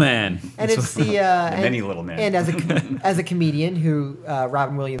little man. And it's the many little men. And as a comedian who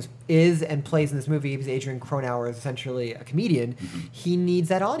Robin Williams is and plays in this movie, because Adrian Cronauer is essentially a comedian, he needs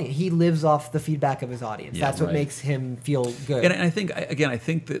that audience. He lives off the feedback of his audience. Yeah, That's what makes him feel good. And I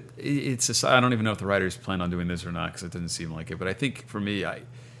think that it's I don't even know if the writers plan on doing this or not, because it doesn't seem like it. But I think for me,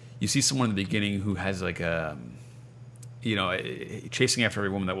 you see someone in the beginning who has like a, chasing after every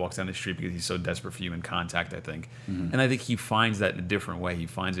woman that walks down the street because he's so desperate for human contact, I think. And I think he finds that in a different way. He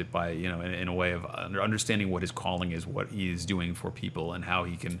finds it by, in a way of understanding what his calling is, what he is doing for people, and how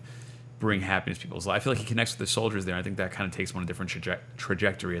he can bring happiness to people's lives. I feel like he connects with the soldiers there. I think that kind of takes him on a different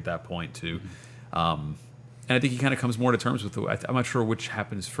trajectory at that point, too. And I think he kind of comes more to terms with I'm not sure which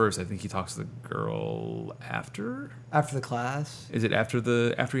happens first. I think he talks to the girl after the class. Is it after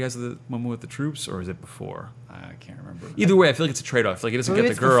he has the moment with the troops, or is it before? I can't remember. Either way, I feel like it's a trade-off. I feel like he doesn't get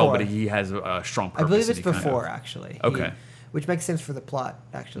the girl, but he has a strong purpose. I believe it's before, actually. Okay. Which makes sense for the plot,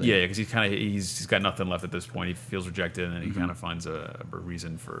 actually. Yeah, because he's got nothing left at this point. He feels rejected, and then he kind of finds a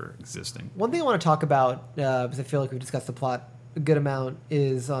reason for existing. One thing I want to talk about, because I feel like we've discussed the plot a good amount,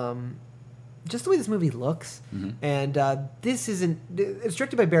 is just the way this movie looks. And this it's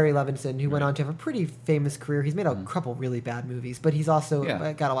directed by Barry Levinson, who went on to have a pretty famous career. He's made a couple really bad movies, but he's also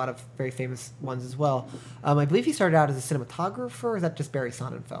got a lot of very famous ones as well. I believe he started out as a cinematographer, or is that just Barry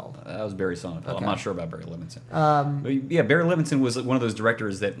Sonnenfeld? That was Barry Sonnenfeld. Okay. I'm not sure about Barry Levinson. But Barry Levinson was one of those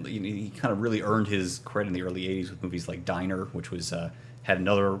directors that he kind of really earned his credit in the early 80s with movies like Diner, which was had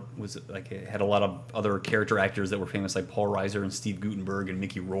a lot of other character actors that were famous, like Paul Reiser and Steve Guttenberg and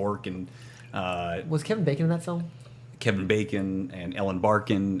Mickey Rourke and was Kevin Bacon in that film? Kevin Bacon and Ellen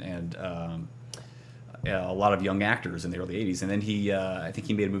Barkin and a lot of young actors in the early 80s. And then I think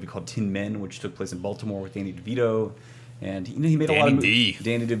he made a movie called Tin Men, which took place in Baltimore with Danny DeVito. And he made a lot of movies.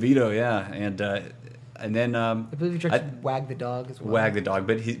 Danny DeVito, yeah. And then I believe he directed Wag the Dog as well. Wag the Dog,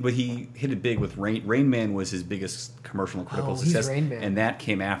 but he hit it big with Rain Man was his biggest commercial and critical success. Rain Man. And that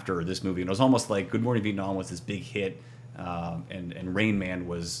came after this movie. And it was almost like Good Morning Vietnam was this big hit, and Rain Man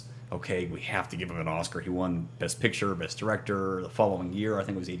was, okay, we have to give him an Oscar. He won Best Picture, Best Director the following year. I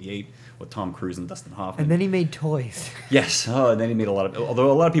think it was '88 with Tom Cruise and Dustin Hoffman. And then he made Toys. Yes, and then he made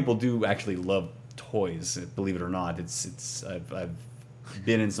although a lot of people do actually love Toys, believe it or not. I've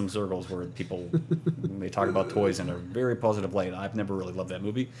been in some circles where people they talk about Toys in a very positive light. I've never really loved that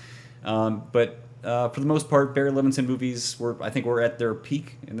movie, but for the most part, Barry Levinson movies were at their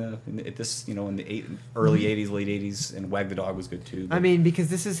peak in the early '80s, late '80s, and Wag the Dog was good too. I mean, because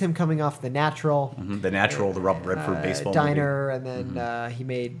this is him coming off The Natural, The Robert Redford baseball Diner, movie. and then he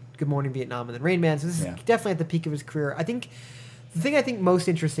made Good Morning Vietnam, and then Rain Man. So this is definitely at the peak of his career. I think the thing I think most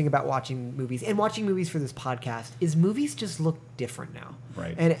interesting about watching movies for this podcast is movies just look different now.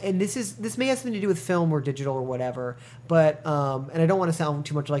 Right. And this may have something to do with film or digital or whatever, but and I don't want to sound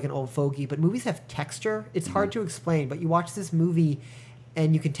too much like an old fogey, but movies have texture. It's hard to explain, but you watch this movie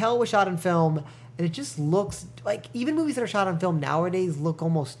and you can tell it was shot on film, and it just looks like even movies that are shot on film nowadays look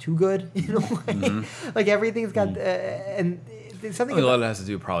almost too good in a way. Like everything's got and something. A lot of it has to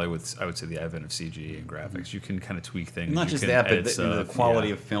do probably with, I would say, the advent of CG and graphics. You can kind of tweak things. Not just that, but the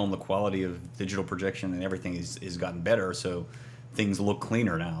quality of film, the quality of digital projection, and everything is gotten better. So things look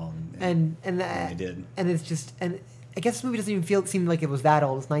cleaner now. And they did. And it's just, and I guess this movie doesn't even seem like it was that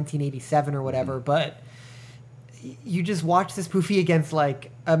old. It's 1987 or whatever, but you just watch this movie against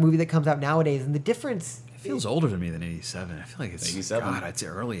like a movie that comes out nowadays, and the difference. It feels older to me than 87. I feel like it's 87. God, I'd say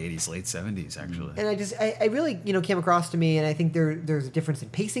early 80s, late 70s, actually. And I really, came across to me, and I think there's a difference in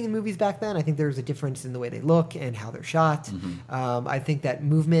pacing in movies back then. I think there's a difference in the way they look and how they're shot. I think that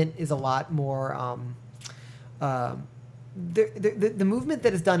movement is a lot more. The movement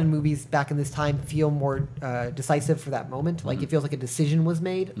that is done in movies back in this time feel more decisive for that moment. Like it feels like a decision was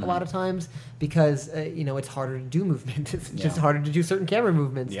made a lot of times because it's harder to do movement. It's just harder to do certain camera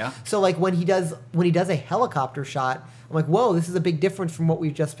movements. Yeah. So like when he does a helicopter shot, I'm like, whoa, this is a big difference from what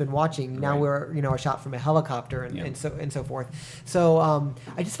we've just been watching. Now we're a shot from a helicopter and so forth. So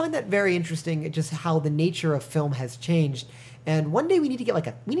I just find that very interesting. Just how the nature of film has changed. And one day we need to get like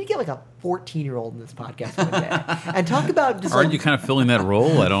a 14-year-old in this podcast one day and talk about. Just Aren't you kind of filling that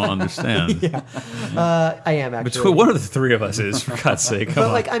role? I don't understand. I am actually. Between one of the three of us is, for God's sake.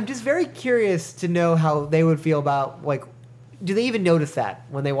 But I'm just very curious to know how they would feel about do they even notice that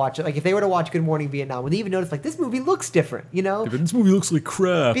when they watch it? Like if they were to watch Good Morning Vietnam, would they even notice like this movie looks different? You know, But this movie looks like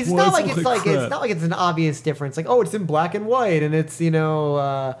crap. Because Why it's not does like it it's look like crap? it's not like it's an obvious difference. Like, oh, it's in black and white, and it's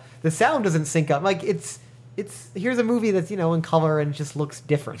the sound doesn't sync up. Like it's here's a movie that's in color and just looks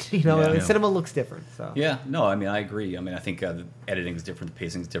different. Cinema looks different. So Yeah, no, I mean I agree. I mean I think the editing is different, the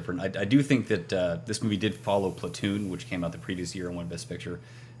pacing is different. I do think that this movie did follow Platoon, which came out the previous year and won Best Picture.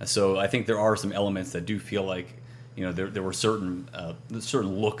 So I think there are some elements that do feel like there were certain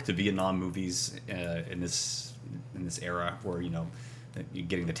look to Vietnam movies in this era where you're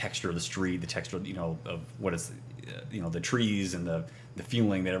getting the texture of the street, the texture of what is the trees and the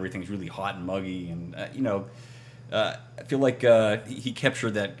feeling that everything's really hot and muggy and I feel like he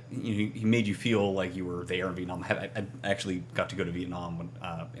captured that. He made you feel like you were there in Vietnam. I actually got to go to Vietnam when,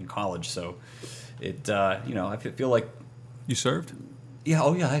 in college, so it I feel like You served? yeah.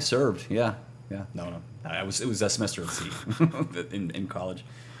 Oh yeah, I served. Yeah. No. It was a semester at sea in college,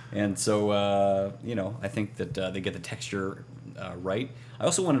 and so I think that they get the texture right. I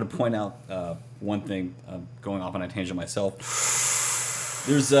also wanted to point out one thing. Going off on a tangent myself.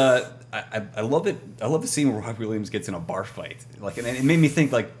 There's I love it. I love the scene where Rob Williams gets in a bar fight. Like, and it made me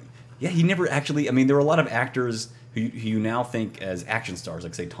think like, yeah, he never actually. I mean, there were a lot of actors who you now think as action stars,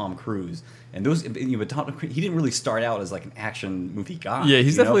 like say Tom Cruise, and those. But Tom, he didn't really start out as like an action movie guy. Yeah,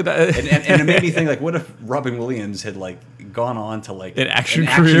 he's definitely that. And it made me think like, what if Robin Williams had like gone on to like an action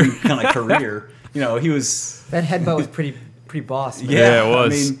career kind of career? He was that headbutt was pretty boss. Man. Yeah, it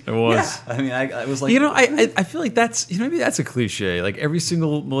was. It was. Yeah, I mean, I was like, I feel like that's maybe that's a cliche. Like every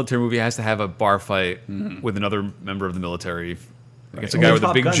single military movie has to have a bar fight with another member of the military against a guy with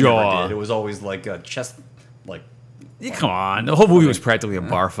a big jaw. It was always like a chest, like. Yeah, come on, the whole movie was practically a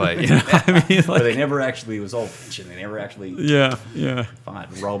bar fight. You know what I mean? Like, but they never actually. It was all fiction. They never actually. Yeah. Fine,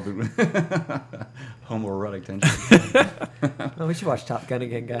 homoerotic tension. Oh, we should watch Top Gun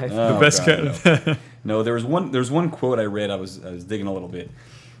again, guys. The best kind. No, there was one quote I read. I was digging a little bit,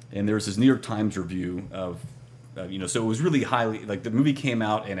 and there was this New York Times review of, so it was really highly like the movie came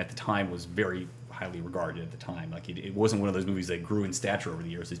out and at the time was very highly regarded at the time. Like it wasn't one of those movies that grew in stature over the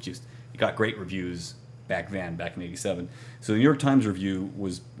years. It got great reviews. Back in '87. So the New York Times review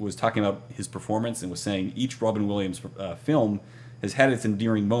was talking about his performance and was saying each Robin Williams film has had its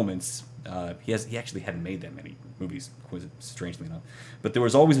endearing moments. He actually hadn't made that many movies, strangely enough. But there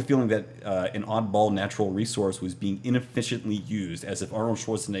was always a feeling that an oddball natural resource was being inefficiently used, as if Arnold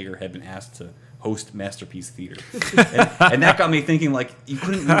Schwarzenegger had been asked to host Masterpiece Theater. and that got me thinking, like, you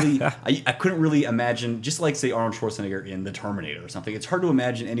couldn't really, I couldn't really imagine, just like, say, Arnold Schwarzenegger in The Terminator or something, it's hard to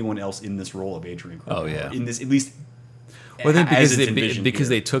imagine anyone else in this role of Adrian Cronauer. Oh, yeah. In this, at least, well, then because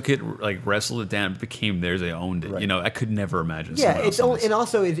they took it, like, wrestled it down, it became theirs, they owned it. Right. I could never imagine Yeah, someone else it's only, and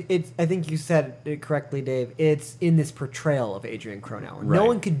also it's. I think you said it correctly, Dave. It's in this portrayal of Adrian Cronauer. Right. No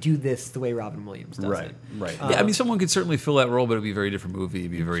one could do this the way Robin Williams does it. Right. Yeah, I mean, someone could certainly fill that role, but it'd be a very different movie.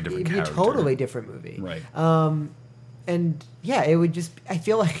 It'd be a very different character. It'd be a totally different movie. Right. And yeah, it would just. I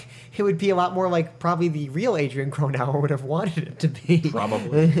feel like it would be a lot more like probably the real Adrian Cronauer would have wanted it to be.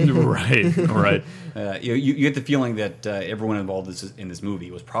 Probably. Right. You get the feeling that everyone involved in this movie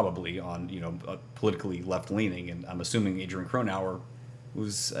was probably on politically left leaning, and I'm assuming Adrian Cronauer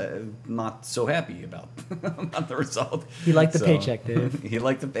was not so happy about the result. He liked the paycheck, Dave. He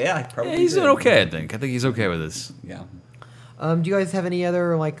liked the probably. Yeah, he's did. doing okay. I think he's okay with this. Yeah. Do you guys have any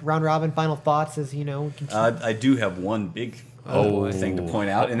other like round robin final thoughts as I do have one big thing to point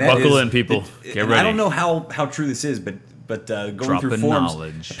out, and that buckle is, in, people. Get ready. I don't know how true this is, but going Drop through in forums,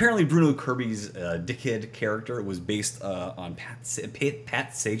 knowledge. apparently Bruno Kirby's dickhead character was based on Pat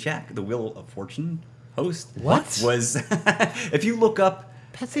Sajak, the Wheel of Fortune host. What was? If you look up.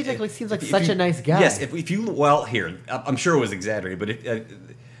 Pat Sajak seems like such a nice guy. Yes, if you here, I'm sure it was exaggerated, but if,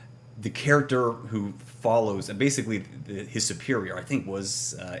 the character who follows, and basically his superior, I think,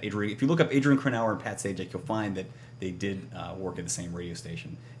 was Adrian. If you look up Adrian Cronauer and Pat Sajak, you'll find that they did work at the same radio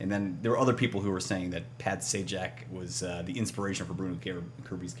station. And then there were other people who were saying that Pat Sajak was the inspiration for Bruno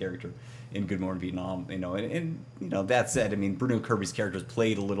Kirby's character in Good Morning Vietnam. And that said, I mean, Bruno Kirby's character is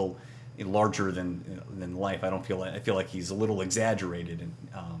played a little larger than life. I feel like he's a little exaggerated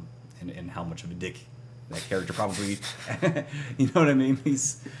in how much of a dick that character probably. You know what I mean?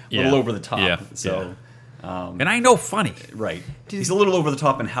 He's a little over the top. Yeah. So. And I know funny. Right. He's a little over the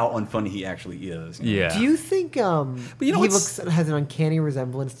top in how unfunny he actually is. Yeah. Do you think but he has an uncanny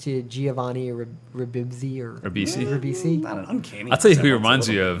resemblance to Giovanni Ribisi or Ribisi? Not an uncanny. I'll tell you who he reminds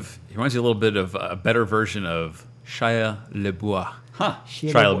you of. He reminds you a little bit of a better version of Shia LaBeouf. Huh.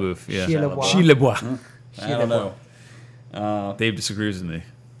 Shia LaBeouf. Yeah. Shia LaBeouf. Shia LaBeouf. I don't know. Dave disagrees with me.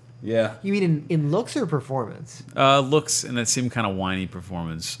 Yeah. You mean in looks or performance? Looks, and that seemed kind of whiny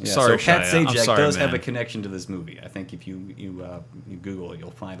performance. Yeah, Sorry, so Pat Shia. I'm Sajak sorry, does man. have a connection to this movie. I think if you Google it,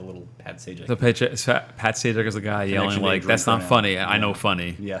 you'll find a little Pat Sajak. So Pat Sajak is the guy yelling Connection to like, Adrian "That's not Cronauer." funny." I Yeah. know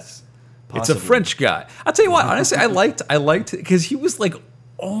funny. Yes. It's a Possibly. French guy. I'll tell you what. Honestly, I liked because he was like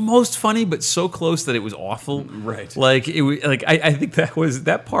almost funny, but so close that it was awful. Right. Like it was like I think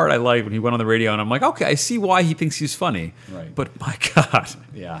that part I liked when he went on the radio, and I'm like, okay, I see why he thinks he's funny. Right. But my God.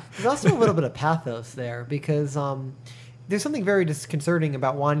 Yeah. There's also a little bit of pathos there because there's something very disconcerting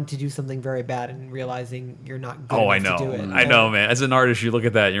about wanting to do something very bad and realizing you're not good Oh, I enough know. to do it. I know, man. As an artist, you look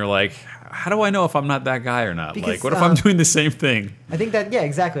at that and you're like, how do I know if I'm not that guy or not? Because, like, what if I'm doing the same thing? I think that, yeah,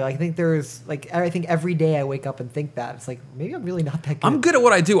 exactly. Like, I think I think every day I wake up and think that. It's like, maybe I'm really not that good. I'm good at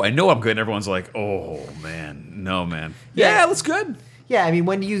what I do. I know I'm good. And everyone's like, oh, man. No, man. Yeah, it looks good. Yeah, I mean,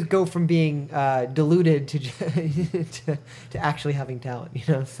 when you go from being deluded to actually having talent, you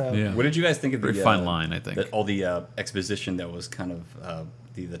know. So Yeah. What did you guys think of Very the fine line, I think. all the exposition that was kind of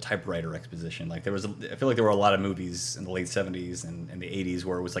the typewriter exposition? Like I feel like there were a lot of movies in the late '70s and the '80s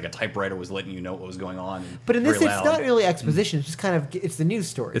where it was like a typewriter was letting you know what was going on. And But in this, very it's loud. not really exposition. It's just kind of it's the news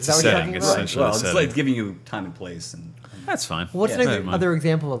story. It's Is that a what you're setting. talking It's about? essentially Well, a it's setting. like giving you time and place, and That's fine. What's Yeah. an other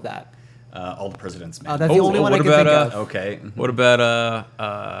example of that? All the President's Men. That's the only one I what can about, think of. Okay. What about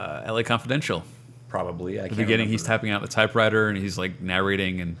L.A. Confidential? Probably. I At the can't beginning, remember. he's typing out the typewriter and he's like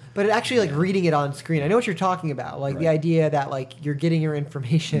narrating and But it actually like reading it on screen. I know what you're talking about. Like the Right. idea that like you're getting your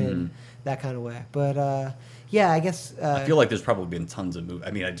information that kind of way. But yeah, I guess I feel like there's probably been tons of movies.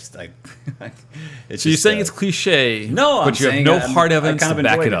 I mean, it's so you're just, saying it's cliche? No, but you have no hard evidence I kind to of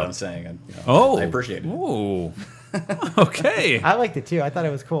back enjoyed it up. I'm saying. I appreciate it. Oh, okay. I liked it too. I thought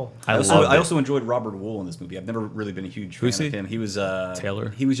it was cool. I I also enjoyed Robert Wool in this movie. I've never really been a huge fan Who's he? of him. He was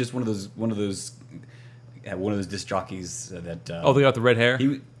Taylor? He was just one of those disc jockeys that. Oh, they got the red hair.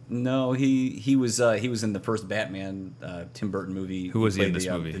 He was in the first Batman Tim Burton movie. Who was he in played this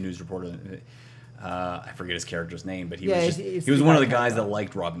movie? The news reporter. I forget his character's name, but he Yeah, was it's he was the one of guy the guys talking that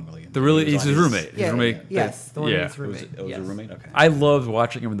liked Robin Williams. He's his roommate. His Yeah, roommate. yes, the one yeah. with his roommate. It was yes. a roommate. Okay. I loved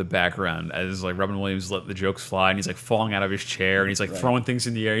watching him in the background as like Robin Williams let the jokes fly and he's like falling out of his chair and he's like throwing things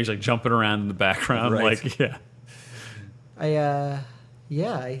in the air. He's like jumping around in the background. Right. Like, yeah.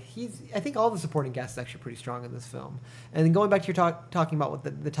 I think all the supporting cast is actually pretty strong in this film. And then going back to your talking about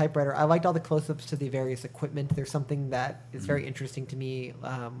with the typewriter, I liked all the close-ups to the various equipment. There's something that is very interesting to me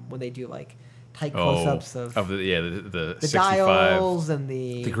when they do like tight close-ups of the 65, dials and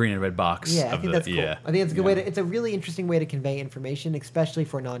the green and red box. Yeah, I of think the, that's cool. yeah. I think it's a good way to. It's a really interesting way to convey information, especially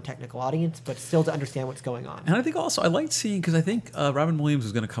for a non-technical audience, but still to understand what's going on. And I think also I liked seeing because I think Robin Williams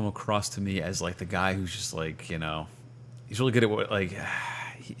was going to come across to me as like the guy who's just like he's really good at what like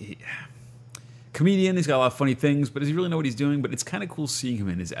comedian. He's got a lot of funny things, but does he really know what he's doing? But it's kind of cool seeing him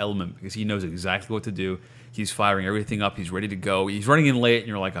in his element because he knows exactly what to do. He's firing everything up. He's ready to go. He's running in late, and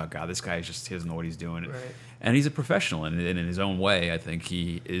you're like, oh god, this guy he doesn't know what he's doing. Right. And he's a professional, and in his own way, I think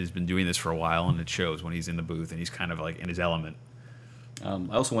he has been doing this for a while, and it shows when he's in the booth and he's kind of like in his element. I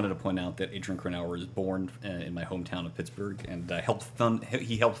also wanted to point out that Adrian Cronauer was born in my hometown of Pittsburgh, and he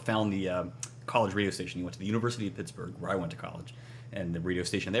helped found the college radio station. He went to the University of Pittsburgh, where I went to college, and the radio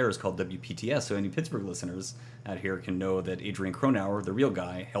station there is called WPTS. So any Pittsburgh listeners out here can know that Adrian Cronauer, the real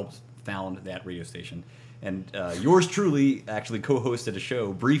guy, helped found that radio station. And yours truly actually co-hosted a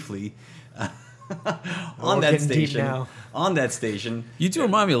show briefly on that station. On that station, you do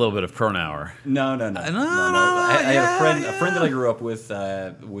remind me a little bit of Cronauer. No. I had a friend that I grew up with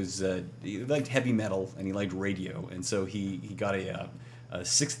he liked heavy metal and he liked radio, and so he got a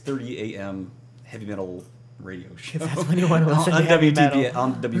 6:30 a.m. heavy metal radio show. That's when you want to listen on to heavy metal.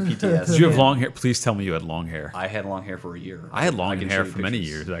 On WPTS. Did you have long hair? Please tell me you had long hair. I had long hair for a year. I had long can hair show you for many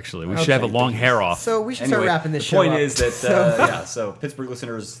pictures. years, actually. We should have a long hair off. So we should start wrapping this show The point up. is that, so Pittsburgh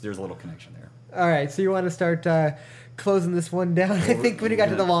listeners, there's a little connection there. All right, so you want to start closing this one down? I think when we got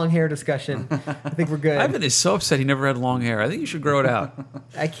to the long hair discussion, I think we're good. Ivan is so upset he never had long hair. I think you should grow it out.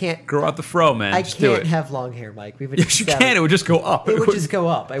 I can't grow out the fro, man. I Just do can't it. have long hair, Mike. We've Yes, you can. It would just go up. It would just go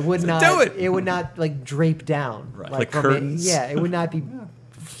up. I would not do it. It would not like drape down. Right. Like from curtains? Yeah, it would not be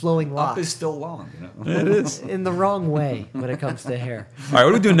flowing locks. Up is still long, you know. It is. In the wrong way when it comes to hair. All right,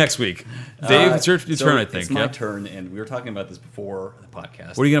 what are we doing next week? Dave, it's your So turn, I think. It's my yeah? turn, and we were talking about this before the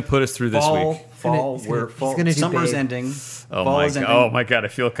podcast. What are you going to put us through this week? He's gonna do Summer's Babe. ending. Oh Fall my is god! ending. Oh my god! I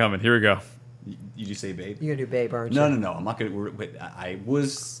feel it coming. Here we go. You do say Babe? You're gonna do Babe, aren't you? No. I'm not gonna. Wait, I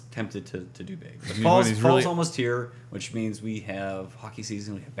was tempted to do Babe. But You fall's, know, he's fall's really- almost here, which means we have hockey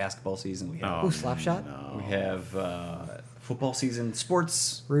season, we have basketball season, we have Ooh, Slapshot? we have football season,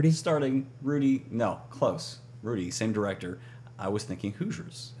 sports. Rudy? starting. Rudy, no, close. Rudy, same director. I was thinking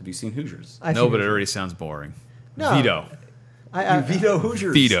Hoosiers. Have you seen Hoosiers? I've No, seen but it Hoosiers. already sounds boring. No. Veto. You veto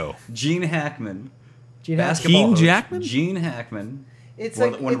Hoosiers. Veto. Gene Hackman. Gene Basketball Gene host. Jackman? Gene Hackman. It's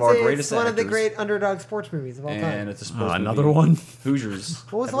one, like one of our greatest it's one of the actors. great underdog sports movies of all time. And it's a sports Another movie. one? Hoosiers.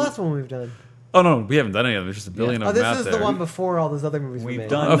 What was the last one we've done? Oh, no, we haven't done any of them. There's just a billion Oh, of them this out is there. the one before all those other movies we We've made.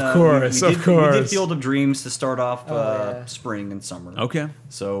 done. Of course, we of did, course. We did Field of Dreams to start off yeah. spring and summer. Okay.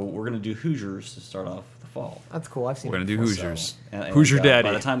 So we're gonna do Hoosiers to start off the fall. That's cool. I've seen We're it. going to do before. Hoosiers. And, Hoosier Daddy.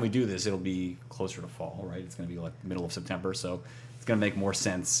 By the time we do this, it'll be closer to fall, right? It's gonna be like the middle of September, so it's gonna make more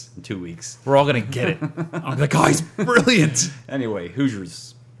sense in 2 weeks. We're all going to get it. I'm like, oh, he's brilliant. Anyway,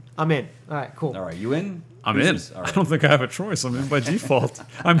 Hoosiers. I'm in. All right, cool. All right, you in? I'm Hoosiers? in. All right. I don't think I have a choice. I'm in by default.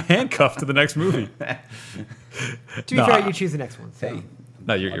 I'm handcuffed to the next movie. To be Nah. fair, you choose the next one. So. Hey,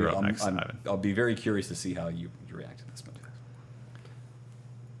 No, you're up I'm- next. I'm- Ivan. I'll be very curious to see how you react to this movie.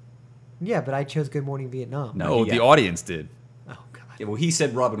 Yeah, but I chose Good Morning Vietnam. No, Oh, he- the audience did. Oh God. Yeah, well, he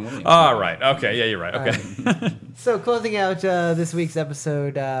said Robin Williams. All right. Okay. Yeah, you're right. Okay. So closing out this week's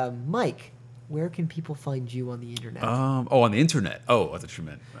episode, Mike, where can people find you on the internet? Oh, on the internet. Oh, I thought you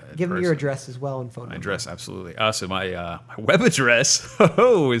meant. in Give them your person. address as well and phone My number. address, absolutely. So my web address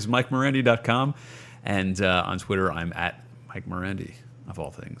is MikeMorandi.com. And on Twitter, I'm at Mike Morandi, of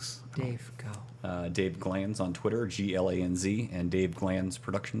all things. Dave, go. Dave Glanz on Twitter, GLANZ, and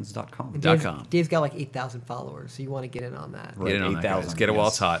DaveGlanzProductions.com. And Dave's got like 8,000 followers, so you want to get in on that. Get in on that, guys. 8,000, Get it while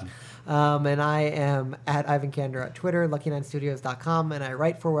yes. it's hot. And I am at Ivan Kander at Twitter, Lucky9Studios.com, and I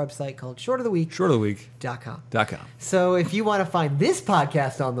write for a website called shortoftheweek.com. .com. So if you want to find this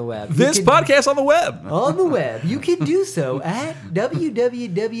podcast on the web, This podcast on the web. on the web, you can do so at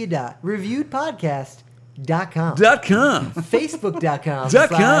www.reviewedpodcast.com. .com.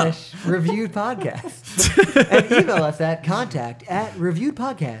 Facebook.com/reviewedpodcast. And email us at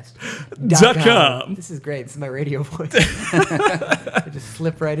contact@reviewedpodcast.com. This is great. This is my radio voice. I just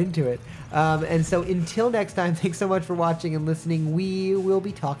slip right into it. And so until next time, thanks so much for watching and listening. We will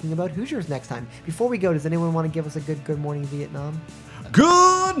be talking about Hoosiers next time. Before we go, does anyone want to give us a good Morning Vietnam?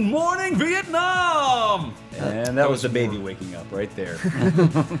 Good morning, Vietnam! And that was the baby waking up right there.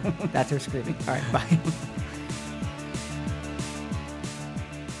 That's her screaming. All right, bye.